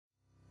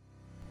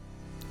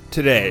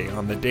Today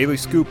on the Daily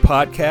Scoop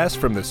podcast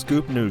from the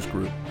Scoop News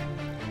Group,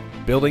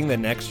 building the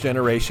next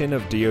generation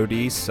of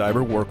DoD's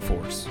cyber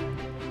workforce,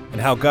 and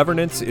how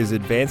governance is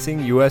advancing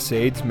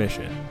USAID's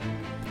mission.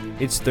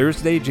 It's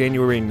Thursday,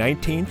 January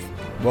 19th.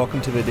 Welcome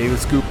to the Daily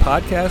Scoop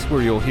podcast,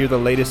 where you'll hear the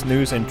latest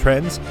news and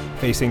trends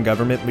facing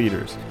government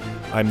leaders.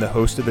 I'm the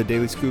host of the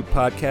Daily Scoop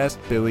podcast,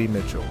 Billy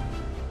Mitchell.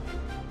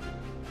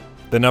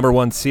 The number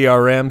one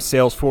CRM,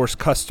 Salesforce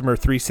Customer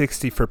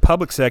 360 for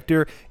public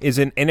sector, is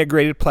an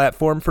integrated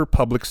platform for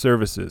public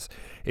services.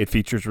 It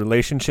features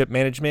relationship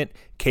management,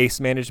 case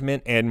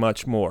management, and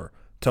much more.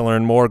 To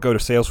learn more, go to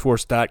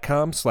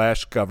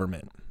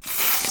salesforce.com/government.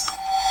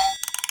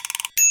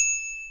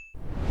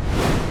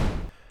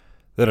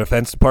 The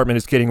Defense Department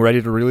is getting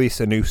ready to release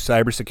a new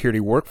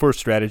cybersecurity workforce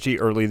strategy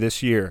early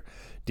this year.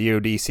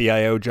 DoD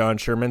CIO John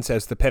Sherman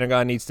says the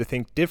Pentagon needs to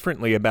think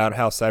differently about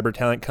how cyber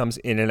talent comes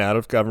in and out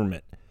of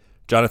government.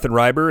 Jonathan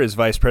Reiber is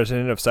Vice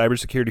President of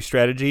Cybersecurity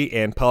Strategy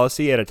and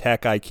Policy at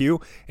Attack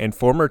IQ and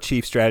former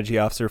Chief Strategy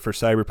Officer for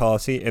Cyber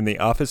Policy in the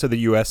Office of the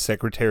U.S.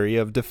 Secretary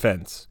of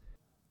Defense.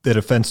 The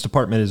Defense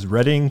Department is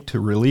readying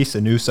to release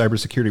a new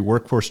cybersecurity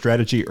workforce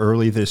strategy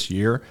early this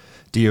year.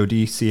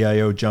 DoD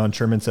CIO John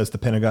Sherman says the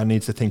Pentagon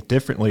needs to think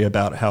differently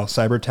about how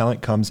cyber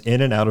talent comes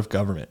in and out of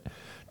government.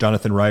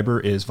 Jonathan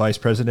Reiber is Vice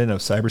President of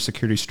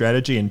Cybersecurity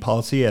Strategy and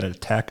Policy at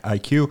Attack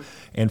IQ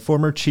and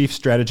former Chief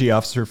Strategy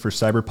Officer for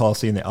Cyber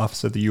Policy in the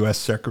Office of the U.S.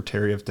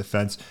 Secretary of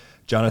Defense.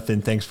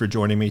 Jonathan, thanks for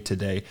joining me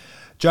today.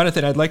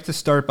 Jonathan, I'd like to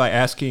start by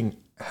asking,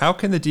 how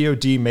can the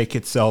DoD make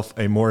itself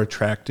a more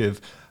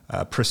attractive,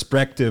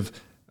 prospective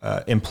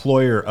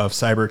employer of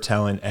cyber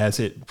talent as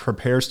it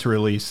prepares to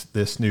release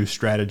this new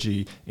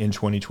strategy in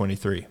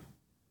 2023?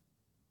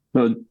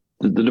 Well,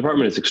 the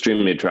department is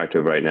extremely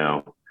attractive right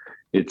now.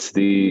 It's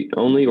the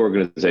only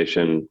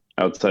organization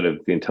outside of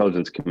the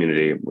intelligence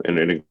community, and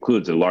it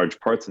includes in large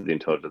parts of the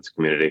intelligence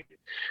community,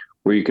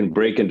 where you can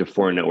break into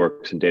foreign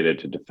networks and data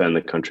to defend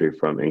the country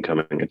from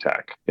incoming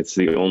attack. It's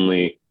the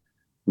only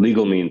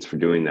legal means for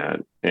doing that.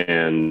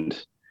 And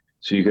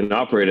so you can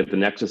operate at the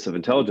nexus of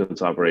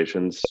intelligence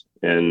operations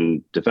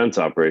and defense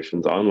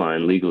operations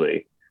online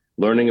legally,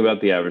 learning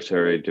about the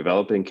adversary,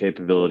 developing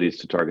capabilities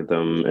to target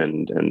them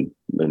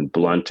and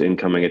blunt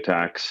incoming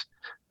attacks.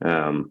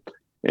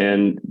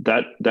 And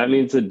that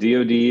means that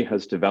DoD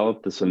has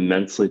developed this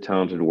immensely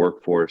talented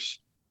workforce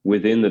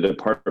within the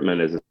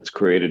department as it's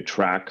created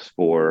tracks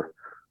for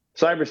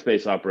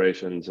cyberspace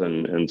operations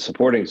and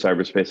supporting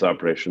cyberspace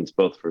operations,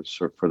 both for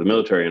the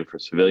military and for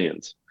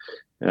civilians,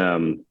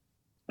 from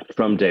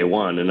day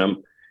one. And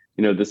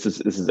this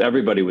is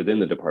everybody within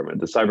the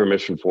department. The cyber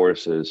mission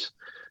force is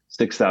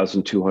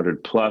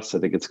 6,200 plus. I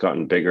think it's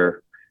gotten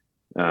bigger.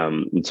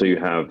 And so you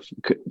have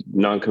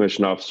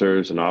non-commissioned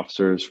officers and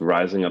officers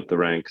rising up the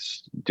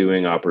ranks,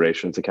 doing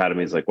operations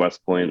academies like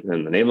West Point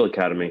and the Naval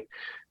Academy.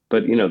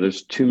 But,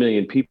 there's 2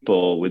 million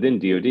people within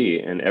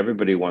DoD, and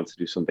everybody wants to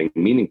do something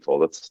meaningful.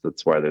 That's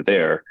why they're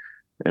there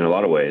in a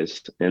lot of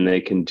ways. And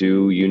they can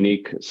do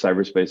unique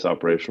cyberspace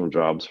operational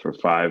jobs for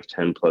 5,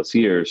 10 plus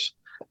years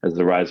as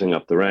they're rising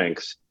up the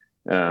ranks,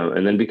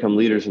 and then become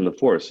leaders in the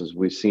force, as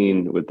we've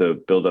seen with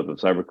the buildup of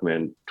Cyber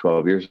Command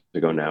 12 years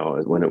ago now,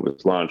 when it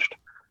was launched.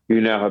 You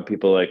now have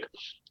people like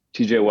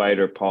TJ White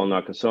or Paul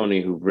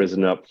Nakasone who've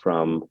risen up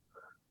from,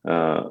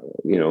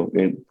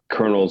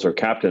 colonels or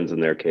captains in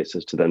their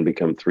cases to then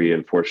become 3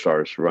 and 4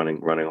 stars,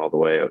 running all the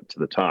way up to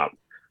the top.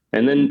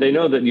 And then they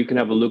know that you can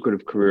have a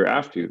lucrative career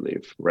after you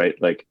leave, right?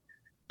 Like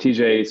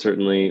TJ,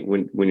 certainly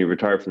when you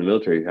retire from the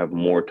military, you have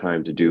more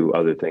time to do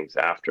other things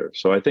after.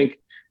 So I think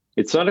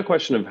it's not a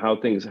question of how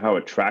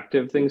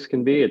attractive things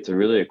can be. It's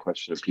really a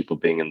question of people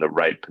being in the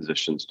right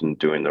positions and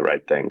doing the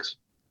right things.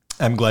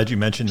 I'm glad you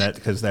mentioned that,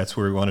 because that's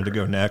where we wanted to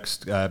go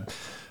next.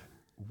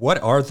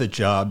 What are the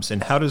jobs,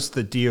 and how does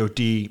the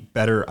DoD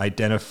better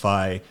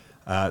identify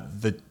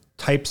the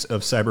types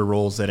of cyber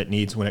roles that it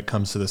needs when it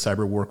comes to the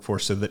cyber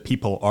workforce, so that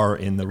people are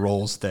in the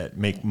roles that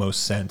make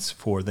most sense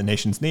for the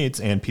nation's needs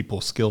and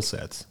people's skill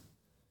sets?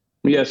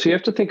 Yeah, so you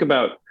have to think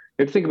about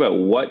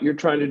what you're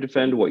trying to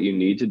defend, what you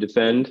need to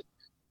defend,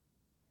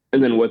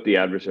 and then what the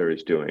adversary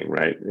is doing,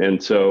 right?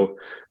 And so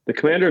the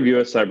commander of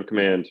U.S. Cyber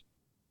Command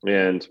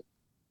and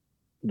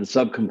the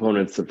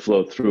subcomponents that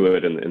flow through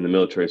it in the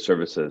military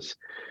services,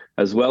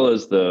 as well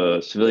as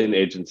the civilian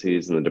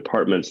agencies and the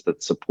departments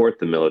that support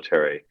the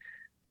military,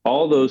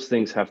 all those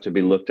things have to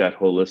be looked at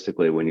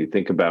holistically when you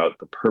think about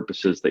the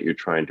purposes that you're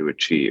trying to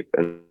achieve.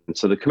 And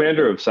so the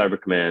commander of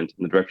Cyber Command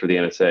and the director of the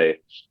NSA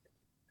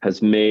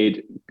has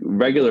made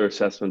regular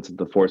assessments of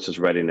the force's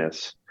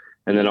readiness,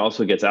 and then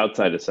also gets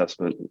outside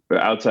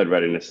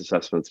readiness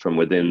assessments from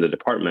within the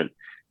department.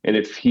 And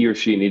if he or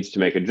she needs to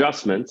make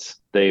adjustments,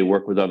 they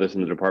work with others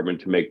in the department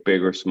to make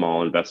big or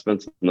small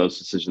investments. And those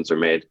decisions are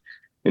made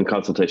in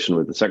consultation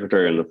with the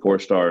secretary and the 4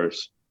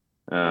 stars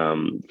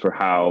for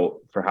how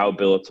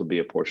billets will be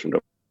apportioned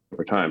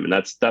over time. And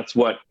that's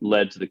what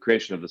led to the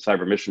creation of the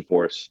Cyber Mission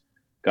Force,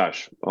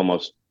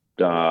 almost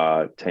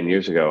 10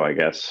 years ago, I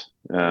guess.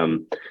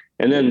 And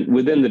then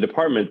within the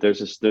department,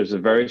 there's a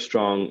very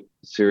strong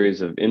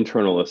series of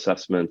internal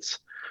assessments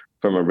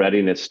from a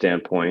readiness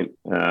standpoint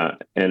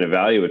and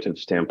evaluative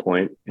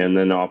standpoint, and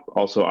then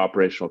also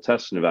operational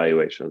tests and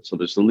evaluation. So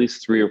there's at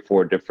least 3 or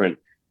 4 different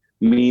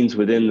means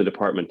within the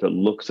department that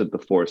looks at the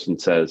force and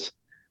says,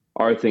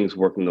 are things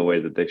working the way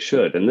that they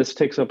should? And this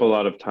takes up a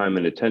lot of time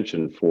and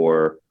attention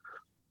for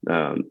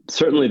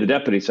certainly the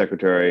deputy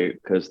secretary,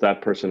 because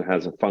that person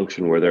has a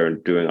function where they're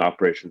doing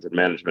operations and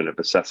management of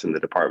assessing the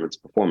department's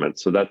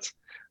performance. So that's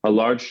a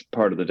large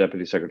part of the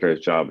deputy secretary's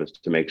job, is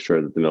to make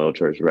sure that the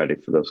military is ready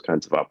for those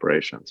kinds of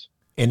operations.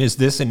 And is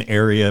this an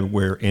area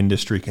where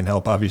industry can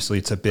help? Obviously,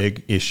 it's a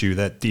big issue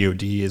that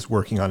DoD is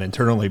working on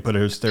internally, but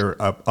is there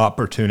an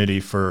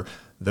opportunity for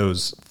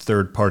those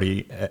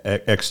third-party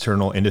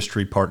external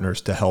industry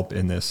partners to help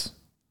in this?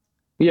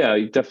 Yeah,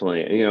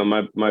 definitely. You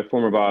know, my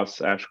former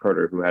boss, Ash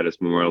Carter, who had his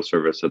memorial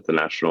service at the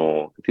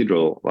National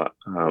Cathedral,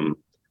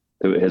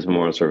 his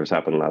memorial service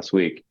happened last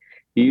week.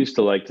 He used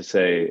to like to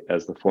say,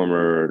 as the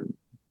former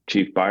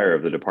chief buyer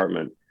of the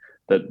department,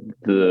 that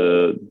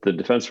the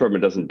Defense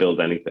Department doesn't build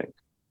anything,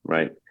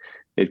 right?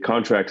 It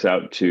contracts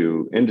out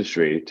to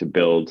industry to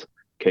build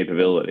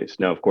capabilities.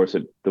 Now, of course,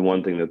 the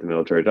one thing that the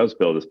military does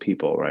build is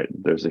people, right?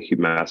 There's a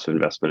massive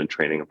investment in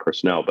training of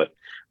personnel. But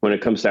when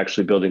it comes to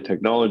actually building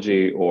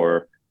technology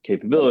or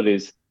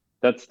capabilities,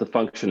 that's the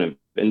function of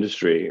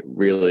industry,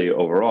 really,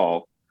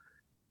 overall.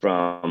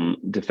 From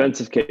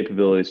defensive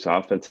capabilities to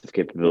offensive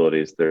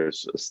capabilities,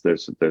 there's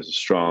a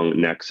strong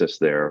nexus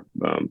there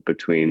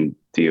between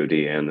DoD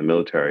and the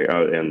military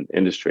and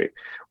industry.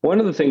 One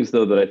of the things,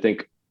 though, that I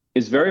think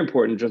is very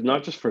important,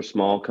 not just for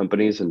small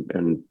companies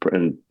and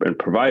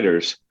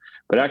providers,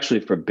 but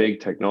actually for big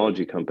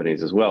technology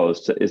companies as well,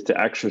 is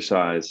to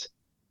exercise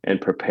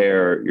and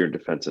prepare your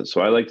defenses.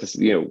 So I like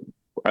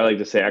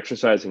to say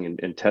exercising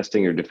and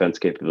testing your defense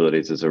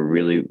capabilities is a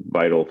really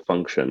vital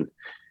function.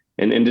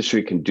 And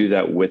industry can do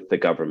that with the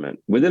government.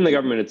 Within the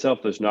government itself,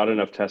 there's not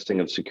enough testing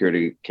of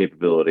security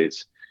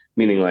capabilities,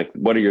 meaning like,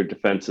 what are your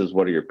defenses?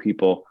 What are your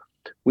people?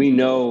 We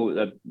know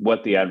that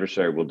what the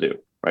adversary will do,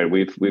 right?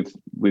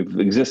 We've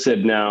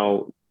existed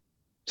now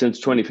since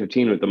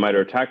 2015 with the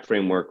MITRE ATT&CK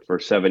framework for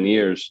 7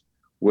 years,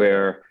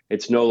 where you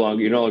no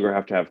longer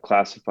have to have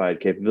classified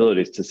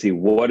capabilities to see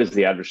what is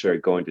the adversary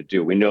going to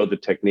do. We know the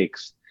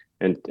techniques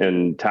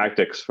and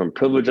tactics, from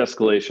privilege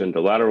escalation to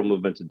lateral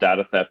movement to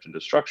data theft and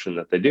destruction,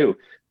 that they do.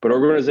 But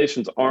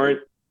organizations aren't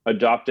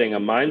adopting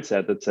a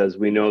mindset that says,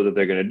 we know that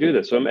they're going to do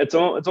this. So it's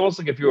almost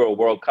like if you were a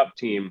World Cup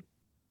team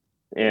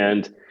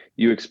and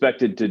you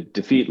expected to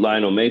defeat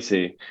Lionel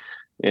Messi,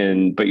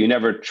 but you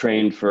never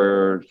trained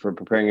for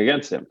preparing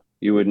against him.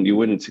 You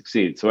wouldn't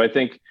succeed. So I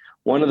think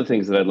one of the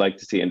things that I'd like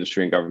to see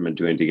industry and government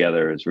doing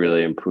together is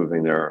really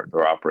improving their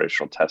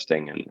operational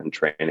testing and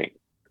training.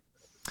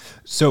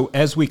 So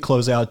as we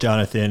close out,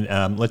 Jonathan,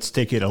 let's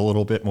take it a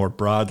little bit more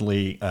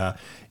broadly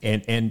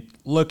and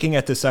looking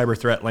at the cyber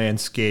threat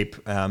landscape.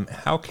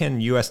 How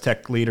can U.S.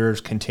 tech leaders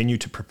continue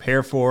to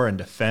prepare for and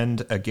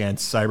defend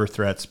against cyber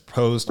threats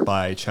posed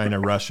by China,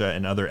 Russia,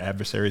 and other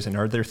adversaries? And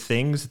are there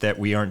things that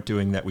we aren't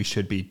doing that we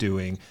should be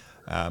doing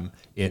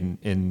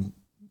in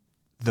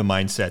the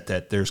mindset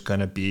that there's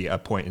going to be a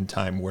point in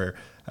time where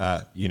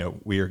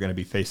we are going to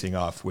be facing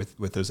off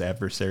with those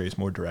adversaries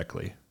more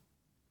directly?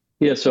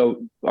 Yeah,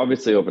 so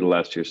obviously over the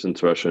last year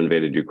since Russia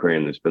invaded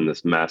Ukraine, there's been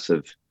this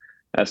massive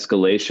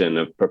escalation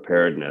of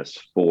preparedness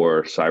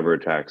for cyber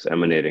attacks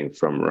emanating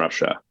from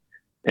Russia.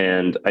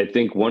 And I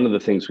think one of the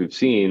things we've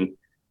seen,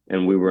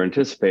 and we were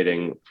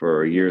anticipating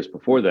for years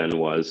before then,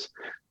 was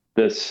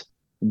this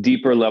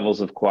deeper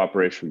levels of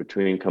cooperation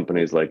between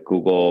companies like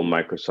Google,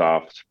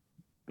 Microsoft,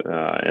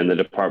 and the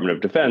Department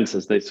of Defense,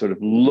 as they sort of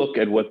look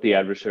at what the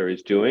adversary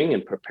is doing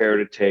and prepare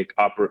to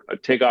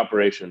take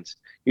operations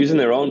using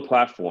their own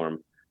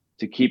platform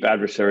to keep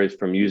adversaries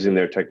from using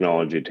their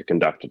technology to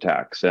conduct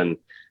attacks. And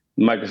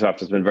Microsoft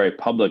has been very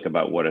public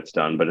about what it's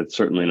done, but it's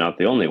certainly not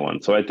the only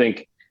one. So I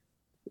think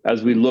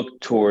as we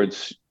look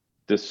towards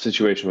this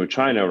situation with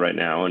China right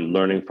now and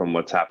learning from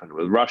what's happened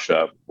with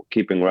Russia,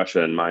 keeping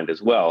Russia in mind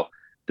as well,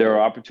 there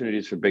are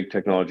opportunities for big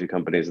technology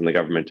companies and the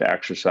government to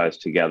exercise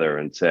together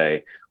and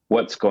say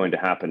what's going to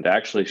happen, to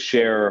actually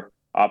share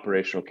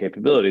operational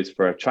capabilities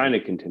for a China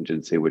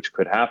contingency, which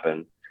could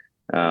happen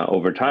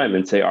over time,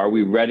 and say, are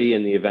we ready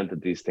in the event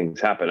that these things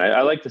happen?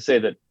 I like to say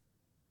that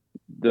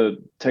the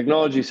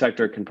technology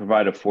sector can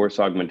provide a force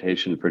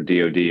augmentation for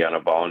DoD on a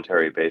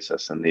voluntary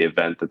basis in the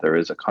event that there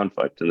is a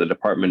conflict, and the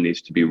department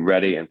needs to be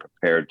ready and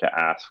prepared to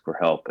ask for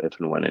help if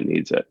and when it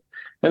needs it.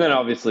 And then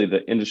obviously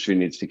the industry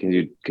needs to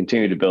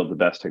continue to build the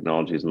best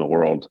technologies in the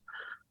world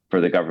for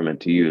the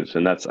government to use.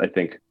 And that's, I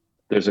think,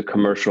 there's a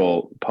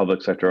commercial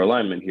public sector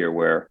alignment here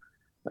where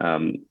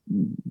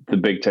the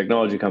big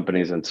technology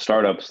companies and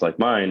startups like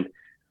mine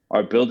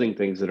are building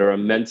things that are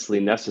immensely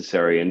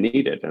necessary and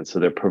needed. And so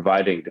they're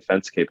providing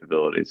defense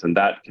capabilities, and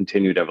that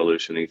continued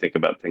evolution. You think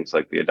about things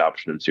like the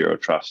adoption of zero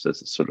trust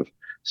as a sort of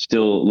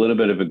still a little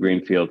bit of a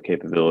greenfield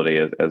capability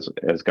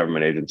as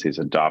government agencies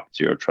adopt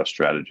zero trust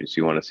strategies.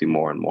 You want to see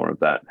more and more of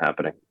that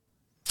happening.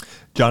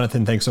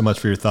 Jonathan, thanks so much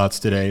for your thoughts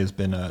today. It's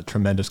been a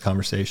tremendous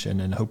conversation,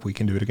 and hope we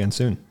can do it again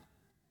soon.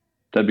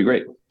 That'd be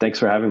great. Thanks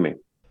for having me.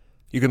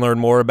 You can learn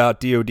more about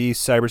DoD's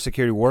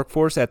cybersecurity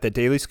workforce at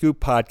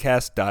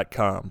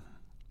thedailyscooppodcast.com.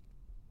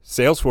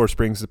 Salesforce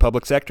brings the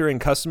public sector and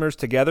customers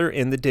together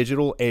in the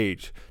digital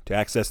age. To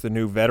access the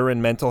new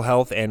Veteran Mental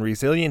Health and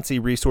Resiliency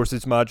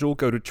Resources module,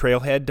 go to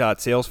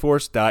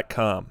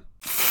trailhead.salesforce.com.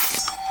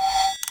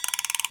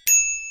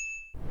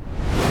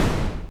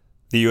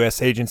 The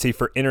U.S. Agency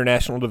for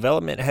International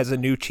Development has a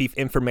new Chief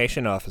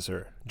Information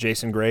Officer.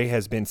 Jason Gray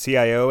has been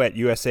CIO at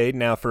USAID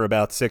now for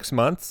about 6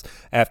 months,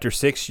 after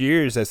 6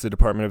 years as the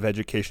Department of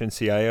Education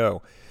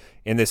CIO.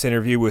 In this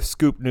interview with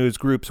Scoop News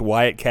Group's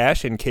Wyatt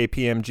Cash and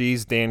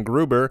KPMG's Dan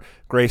Gruber,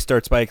 Gray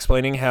starts by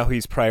explaining how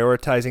he's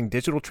prioritizing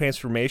digital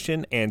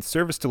transformation and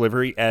service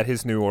delivery at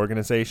his new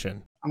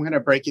organization. I'm going to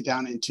break it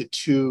down into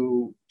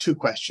two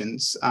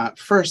questions.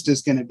 First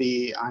is going to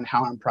be on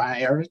how I'm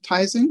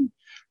prioritizing,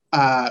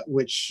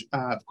 which,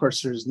 of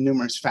course, there's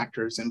numerous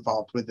factors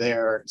involved with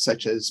there,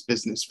 such as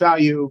business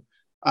value,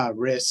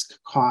 risk,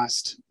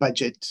 cost,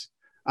 budget,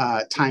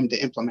 time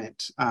to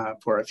implement,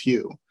 for a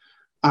few.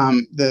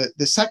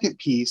 The second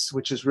piece,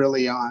 which is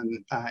really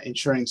on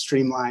ensuring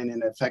streamline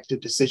and effective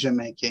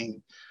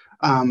decision-making,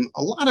 a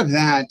lot of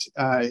that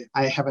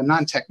I have a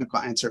non-technical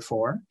answer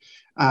for,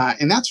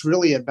 and that's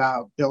really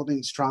about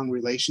building strong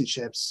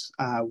relationships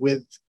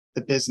with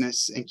the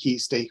business and key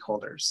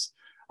stakeholders.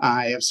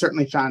 I have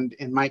certainly found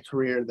in my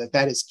career that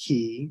that is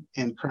key,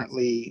 and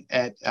currently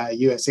at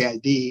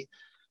USAID,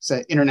 it's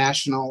an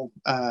international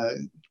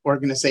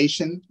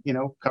organization,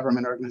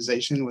 government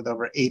organization with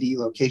over 80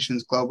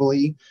 locations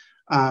globally.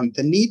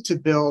 The need to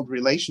build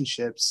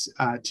relationships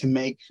to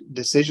make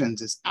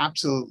decisions is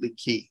absolutely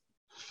key.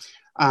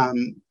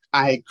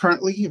 I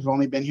currently have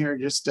only been here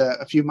just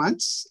a few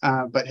months,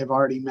 but have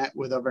already met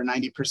with over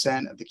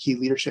 90% of the key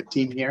leadership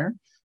team here,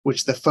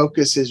 which the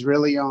focus is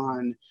really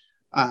on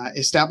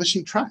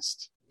establishing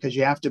trust, because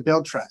you have to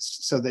build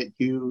trust so that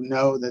you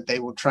know that they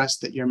will trust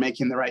that you're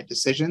making the right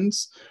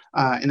decisions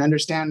and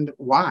understand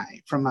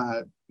why from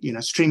a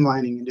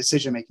streamlining and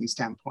decision-making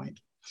standpoint.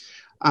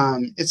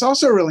 It's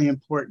also really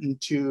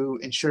important to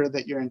ensure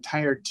that your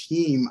entire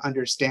team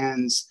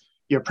understands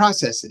your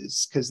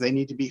processes, because they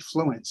need to be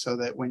fluent so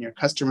that when your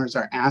customers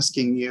are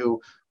asking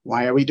you,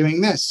 why are we doing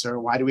this? Or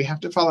why do we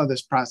have to follow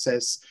this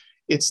process?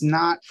 It's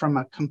not from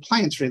a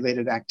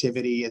compliance-related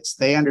activity. It's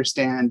they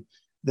understand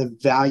the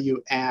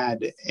value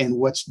add and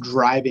what's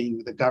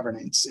driving the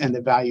governance and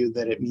the value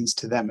that it means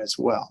to them as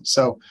well.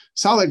 So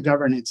solid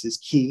governance is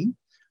key,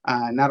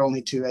 not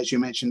only to, as you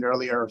mentioned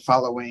earlier,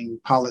 following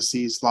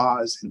policies,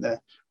 laws, and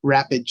the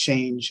rapid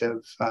change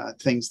of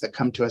things that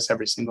come to us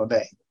every single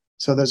day.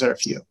 So those are a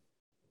few.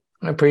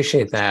 I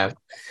appreciate that.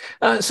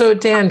 So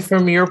Dan,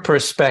 from your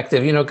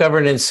perspective,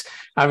 governance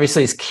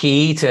obviously is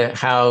key to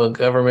how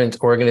government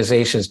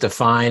organizations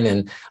define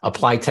and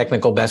apply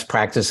technical best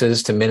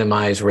practices to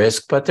minimize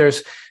risk, but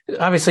there's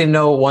obviously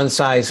no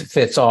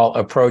one-size-fits-all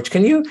approach.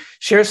 Can you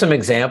share some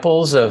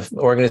examples of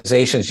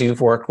organizations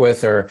you've worked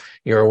with or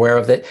you're aware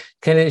of that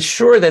can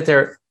ensure that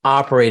their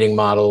operating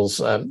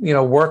models,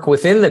 work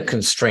within the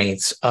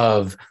constraints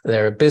of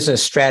their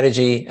business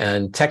strategy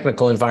and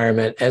technical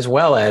environment, as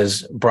well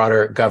as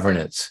broader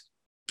governance?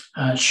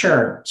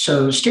 Sure.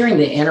 So steering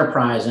the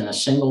enterprise in a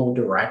single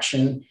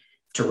direction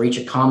to reach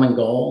a common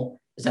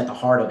goal is at the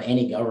heart of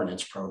any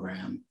governance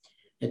program.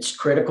 It's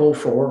critical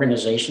for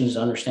organizations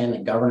to understand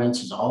that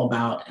governance is all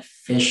about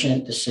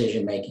efficient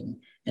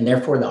decision-making, and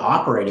therefore the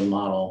operating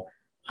model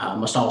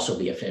must also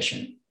be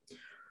efficient.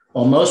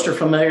 While most are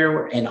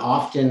familiar and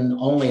often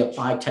only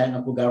apply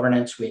technical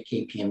governance, we at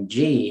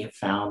KPMG have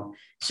found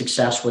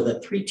success with a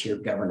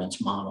 3-tiered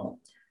governance model.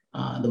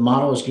 The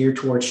model is geared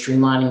towards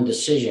streamlining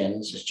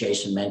decisions, as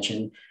Jason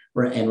mentioned,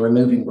 and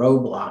removing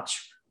roadblocks,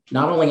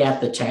 not only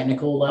at the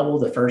technical level,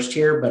 the first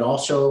tier, but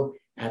also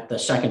at the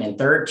second and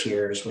third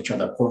tiers, which are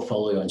the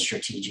portfolio and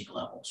strategic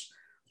levels.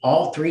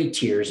 All 3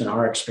 tiers, in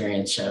our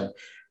experience,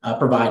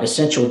 provide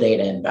essential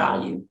data and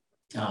value.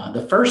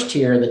 The first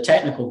tier, the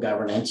technical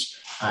governance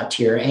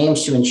tier,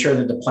 aims to ensure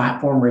that the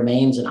platform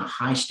remains in a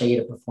high state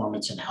of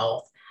performance and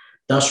health,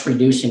 thus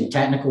reducing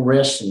technical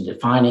risks and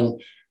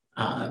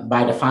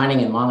by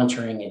defining and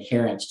monitoring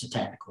adherence to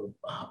technical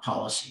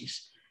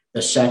policies.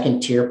 The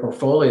second tier,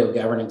 portfolio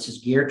governance, is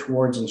geared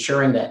towards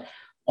ensuring that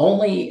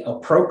only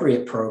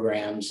appropriate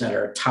programs that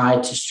are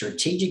tied to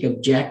strategic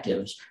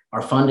objectives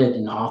are funded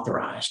and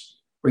authorized,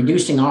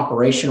 reducing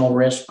operational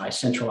risk by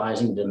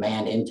centralizing the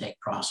demand intake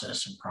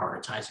process and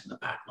prioritizing the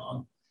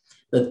backlog.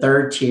 The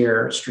third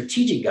tier,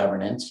 strategic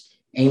governance,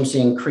 aims to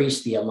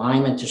increase the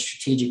alignment to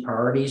strategic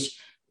priorities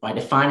by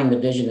defining the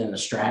vision and the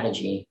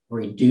strategy,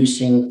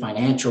 reducing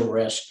financial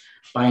risk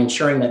by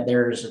ensuring that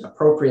there's an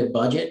appropriate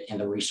budget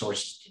and the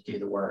resources to do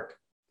the work.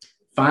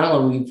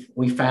 Finally,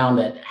 we found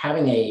that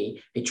having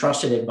a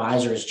trusted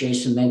advisor, as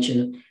Jason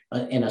mentioned,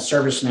 in a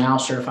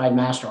ServiceNow certified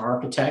master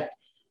architect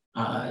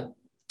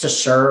to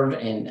serve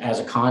and as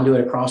a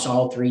conduit across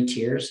all 3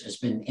 tiers has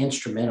been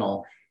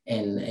instrumental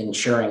in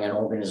ensuring an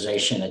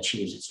organization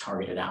achieves its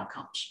targeted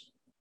outcomes.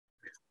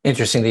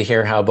 Interesting to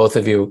hear how both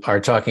of you are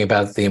talking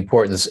about the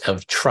importance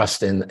of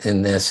trust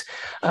in this.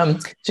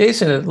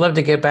 Jason, I'd love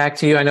to get back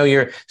to you. I know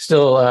you're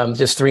still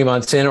just 3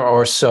 months in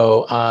or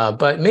so,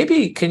 but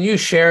maybe can you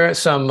share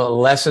some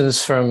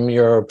lessons from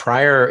your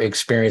prior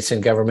experience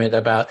in government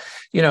about,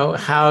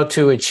 how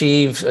to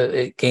achieve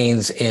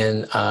gains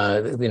in,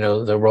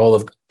 the role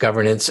of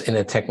governance in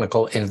a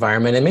technical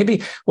environment, and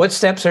maybe what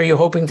steps are you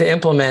hoping to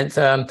implement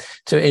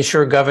to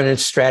ensure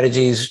governance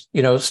strategies,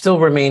 still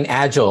remain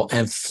agile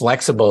and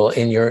flexible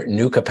in your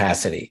new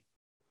capacity?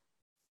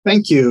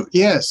 Thank you.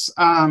 Yes.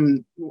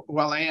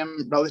 While I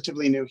am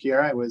relatively new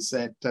here, I was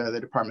at the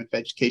Department of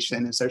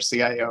Education as our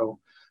CIO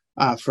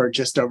for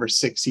just over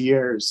 6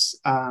 years.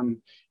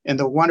 And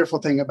the wonderful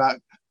thing about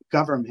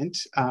government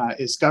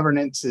is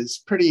governance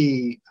is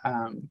pretty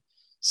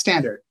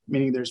standard,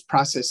 meaning there's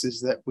processes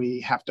that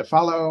we have to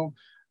follow.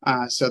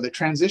 So the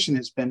transition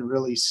has been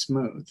really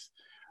smooth.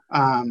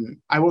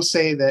 I will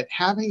say that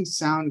having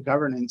sound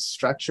governance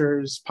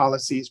structures,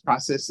 policies,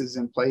 processes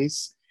in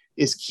place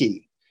is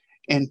key.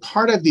 And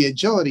part of the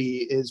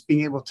agility is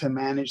being able to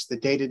manage the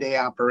day-to-day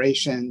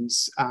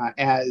operations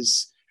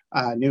as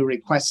new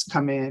requests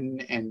come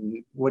in,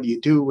 and what do you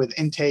do with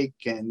intake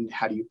and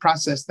how do you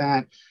process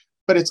that?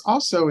 But it's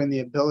also in the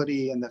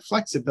ability and the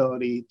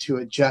flexibility to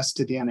adjust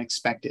to the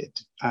unexpected.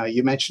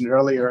 You mentioned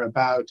earlier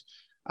about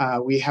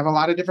we have a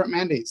lot of different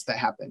mandates that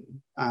happen.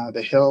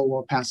 The Hill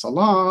will pass a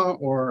law,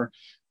 or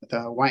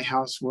the White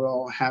House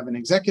will have an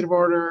executive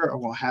order, or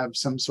we'll have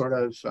some sort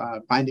of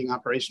binding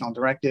operational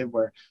directive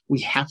where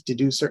we have to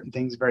do certain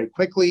things very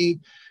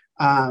quickly.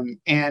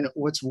 And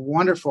what's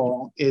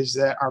wonderful is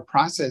that our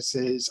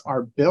processes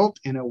are built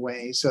in a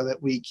way so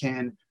that we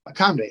can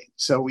accommodate.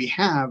 So we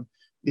have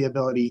the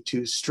ability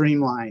to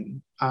streamline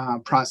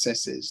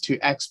processes, to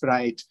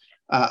expedite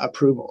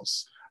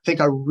approvals. I think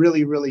a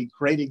really, really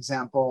great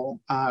example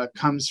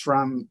comes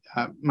from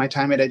my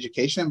time at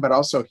education, but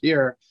also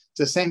here, it's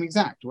the same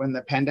exact. When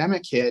the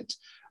pandemic hit,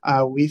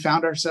 we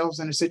found ourselves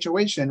in a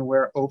situation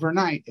where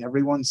overnight,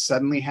 everyone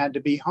suddenly had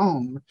to be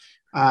home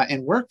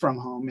and work from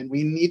home. And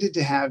we needed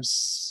to have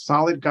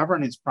solid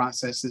governance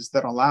processes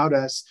that allowed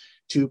us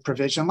to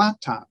provision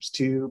laptops,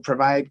 to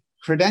provide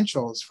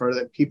credentials for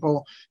the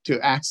people to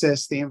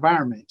access the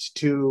environment,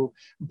 to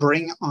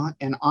bring on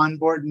and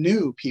onboard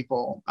new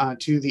people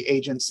to the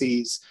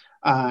agencies.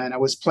 And I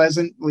was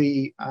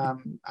pleasantly,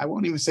 I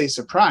won't even say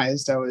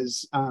surprised, I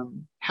was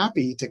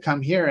happy to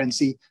come here and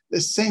see the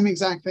same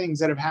exact things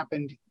that have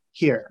happened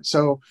here.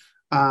 So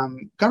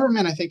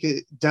government, I think,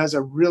 it does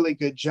a really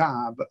good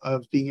job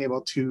of being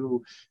able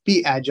to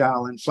be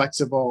agile and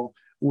flexible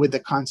with the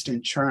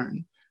constant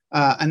churn.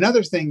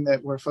 Another thing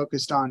that we're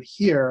focused on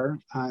here,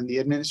 the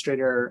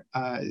administrator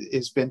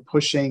has been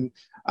pushing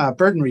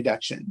burden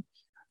reduction,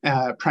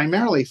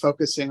 primarily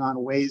focusing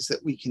on ways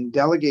that we can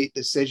delegate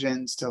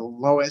decisions to the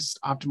lowest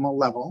optimal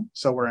level.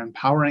 So we're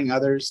empowering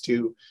others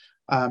to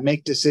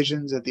make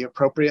decisions at the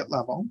appropriate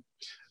level,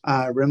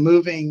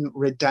 removing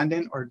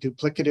redundant or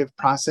duplicative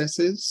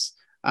processes,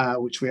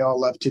 which we all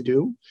love to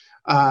do,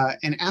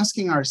 and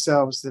asking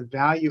ourselves the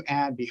value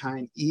add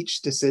behind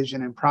each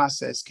decision and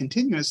process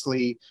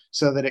continuously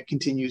so that it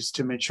continues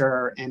to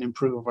mature and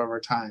improve over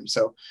time.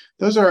 So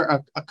those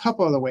are a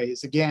couple of the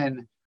ways.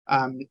 Again,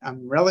 I'm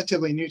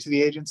relatively new to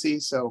the agency,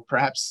 so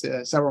perhaps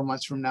several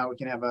months from now we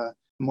can have a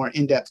more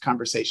in-depth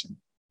conversation.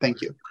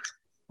 Thank you.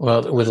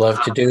 Well, we'd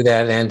love to do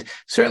that, and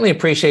certainly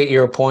appreciate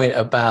your point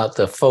about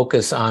the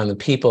focus on the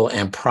people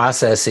and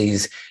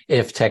processes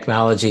if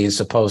technology is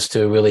supposed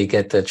to really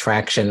get the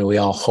traction we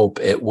all hope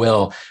it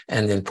will,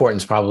 and the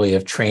importance probably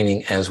of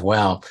training as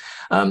well.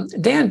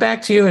 Dan,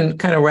 back to you and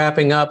kind of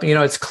wrapping up.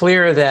 It's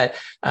clear that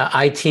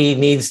IT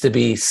needs to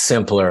be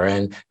simpler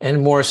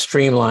and more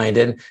streamlined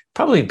and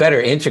probably better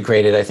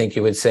integrated, I think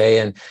you would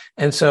say.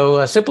 And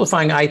so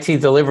simplifying IT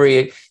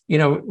delivery,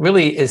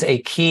 really is a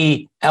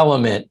key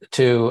element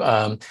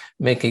to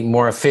making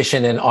more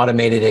efficient and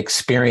automated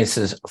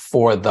experiences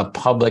for the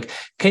public.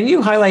 Can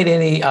you highlight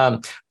any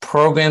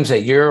programs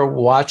that you're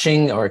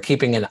watching or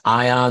keeping an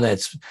eye on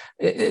that's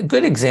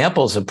good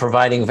examples of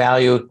providing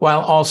value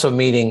while also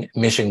meeting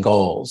mission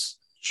goals?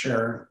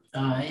 Sure.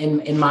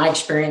 In my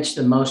experience,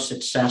 the most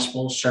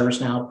successful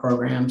ServiceNow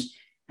programs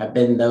have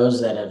been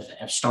those that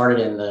have started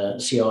in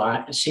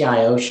the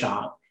CIO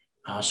shop,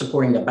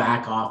 supporting the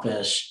back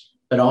office,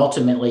 but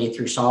ultimately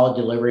through solid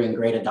delivery and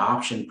great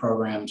adoption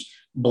programs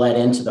bled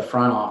into the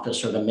front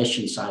office or the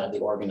mission side of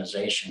the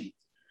organization.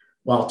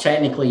 While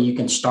technically you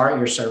can start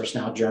your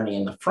ServiceNow journey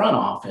in the front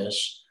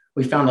office,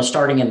 we found that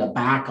starting in the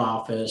back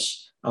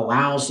office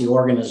allows the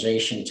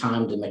organization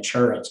time to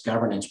mature its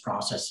governance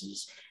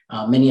processes,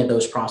 many of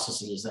those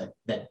processes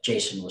that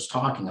Jason was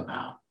talking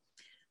about.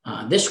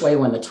 This way,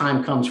 when the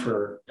time comes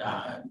for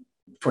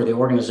the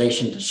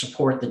organization to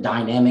support the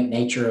dynamic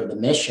nature of the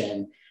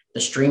mission, the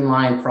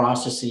streamlined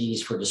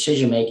processes for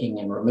decision-making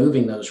and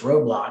removing those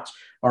roadblocks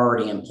are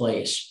already in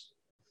place.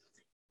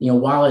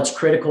 While it's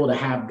critical to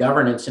have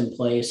governance in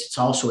place, it's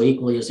also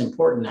equally as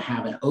important to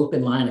have an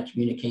open line of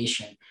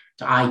communication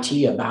to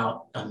IT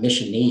about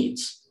mission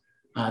needs.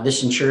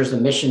 This ensures the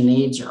mission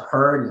needs are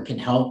heard and can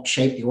help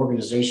shape the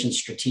organization's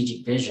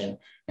strategic vision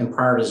and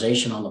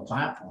prioritization on the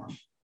platform.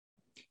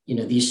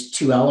 These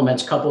two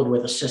elements, coupled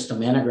with a system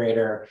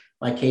integrator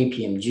like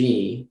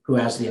KPMG, who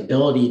has the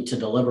ability to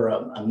deliver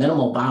a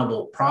minimal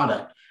viable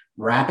product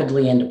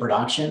rapidly into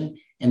production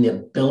and the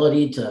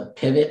ability to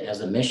pivot as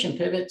the mission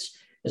pivots,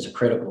 is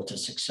critical to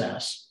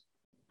success.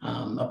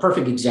 A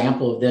perfect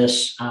example of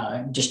this,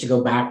 just to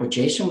go back what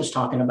Jason was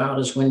talking about,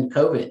 is when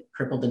COVID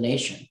crippled the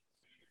nation.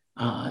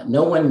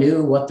 No one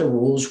knew what the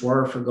rules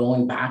were for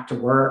going back to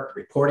work,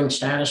 reporting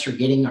status, or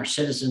getting our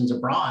citizens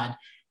abroad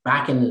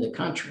back into the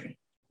country.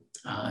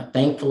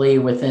 Thankfully,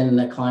 within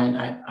the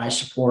client I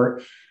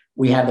support,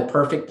 we had the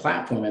perfect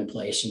platform in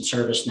place in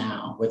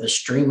ServiceNow with a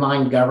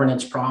streamlined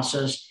governance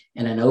process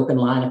and an open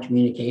line of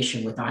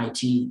communication with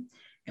IT.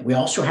 And we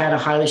also had a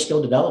highly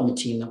skilled development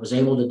team that was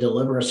able to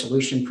deliver a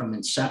solution from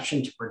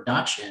inception to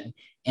production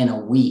in a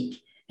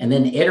week, and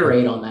then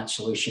iterate on that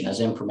solution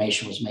as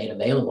information was made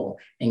available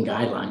and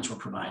guidelines were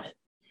provided.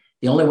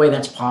 The only way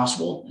that's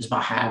possible is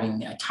by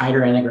having a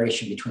tighter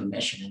integration between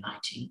mission and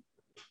IT.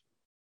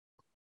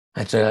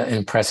 That's an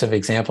impressive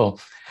example.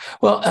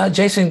 Well,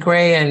 Jason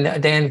Gray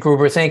and Dan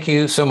Gruber, thank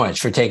you so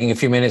much for taking a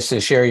few minutes to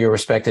share your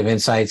respective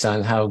insights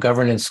on how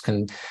governance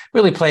can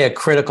really play a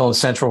critical and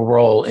central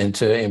role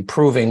into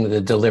improving the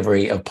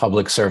delivery of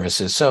public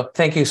services. So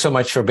thank you so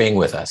much for being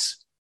with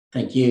us.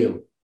 Thank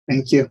you.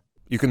 Thank you.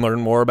 You can learn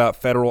more about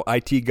federal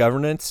IT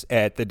governance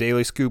at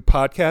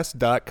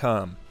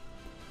thedailyscooppodcast.com.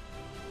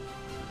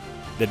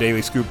 The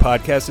Daily Scoop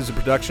Podcast is a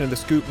production of the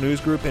Scoop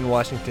News Group in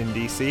Washington,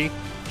 D.C.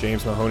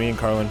 James Mahoney and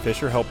Carlin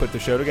Fisher help put the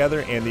show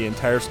together, and the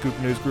entire Scoop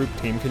News Group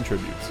team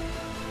contributes.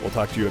 We'll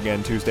talk to you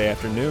again Tuesday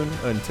afternoon.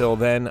 Until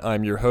then,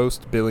 I'm your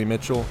host, Billy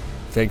Mitchell.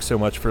 Thanks so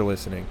much for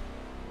listening.